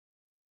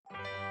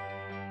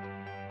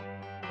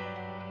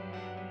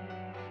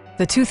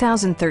the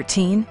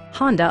 2013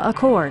 Honda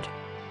Accord.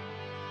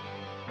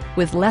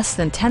 With less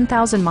than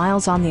 10,000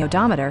 miles on the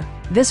odometer,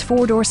 this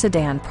four-door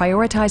sedan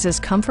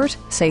prioritizes comfort,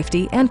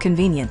 safety, and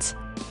convenience.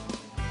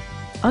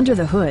 Under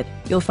the hood,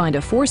 you'll find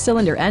a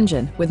four-cylinder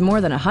engine with more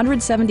than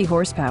 170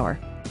 horsepower,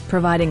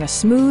 providing a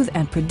smooth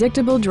and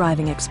predictable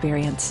driving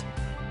experience.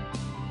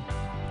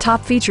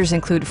 Top features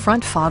include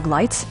front fog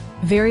lights,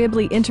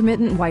 variably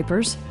intermittent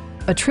wipers,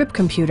 a trip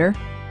computer,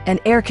 and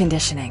air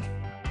conditioning.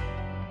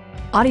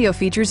 Audio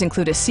features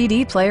include a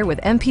CD player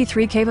with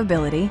MP3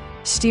 capability,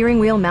 steering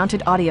wheel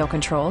mounted audio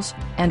controls,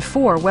 and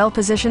 4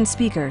 well-positioned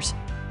speakers.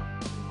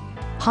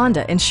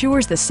 Honda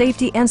ensures the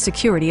safety and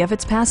security of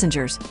its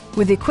passengers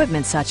with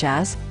equipment such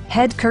as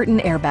head curtain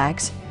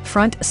airbags,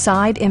 front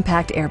side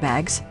impact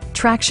airbags,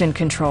 traction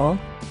control,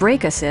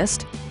 brake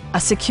assist, a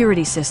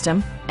security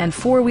system, and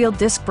 4-wheel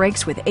disc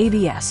brakes with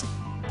ABS.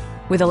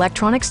 With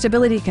electronic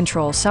stability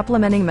control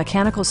supplementing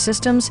mechanical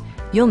systems,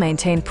 you'll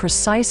maintain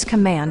precise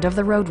command of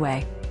the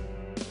roadway.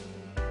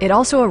 It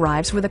also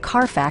arrives with a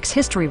Carfax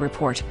history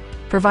report,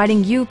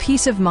 providing you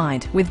peace of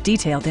mind with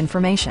detailed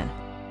information.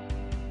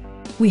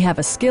 We have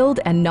a skilled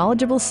and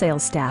knowledgeable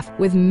sales staff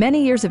with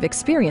many years of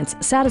experience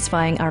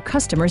satisfying our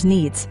customers'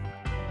 needs.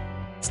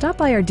 Stop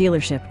by our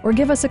dealership or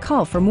give us a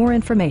call for more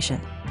information.